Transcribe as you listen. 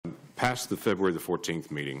past the February the 14th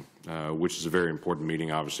meeting, which is a very important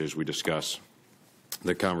meeting, obviously, as we discuss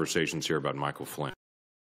the conversations here about Michael Flynn.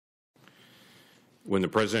 When the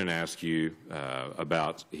President asked you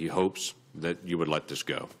about he hopes that you would let this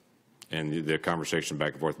go, and the conversation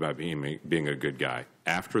back and forth about being a good guy,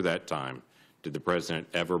 after that time, did the President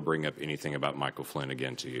ever bring up anything about Michael Flynn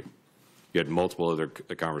again to you? You had multiple other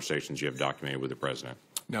conversations you have documented with the President.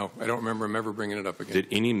 No, I don't remember him ever bringing it up again. Did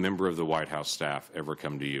any member of the White House staff ever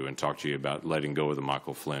come to you and talk to you about letting go of the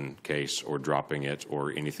Michael Flynn case or dropping it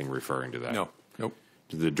or anything referring to that? No. Nope.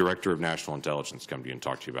 Did the Director of National Intelligence come to you and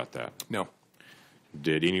talk to you about that? No.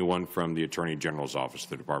 Did anyone from the Attorney General's office,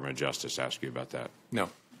 the Department of Justice, ask you about that? No.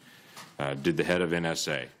 Did the head of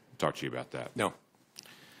NSA talk to you about that? No.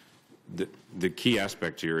 The key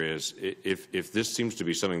aspect here is if this seems to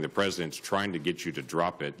be something the President's trying to get you to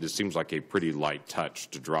drop it, this seems like a pretty light touch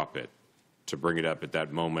to drop it, to bring it up at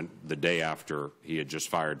that moment, the day after he had just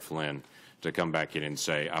fired Flynn, to come back in and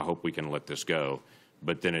say, I hope we can let this go,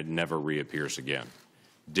 but then it never reappears again.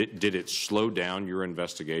 Did it slow down your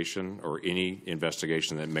investigation or any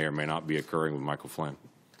investigation that may or may not be occurring with Michael Flynn?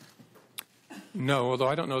 No, although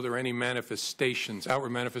I don't know there are any manifestations, outward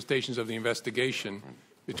manifestations of the investigation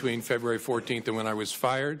between February 14th and when I was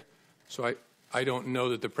fired. So I don't know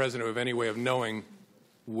that the President would have any way of knowing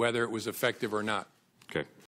whether it was effective or not. Okay.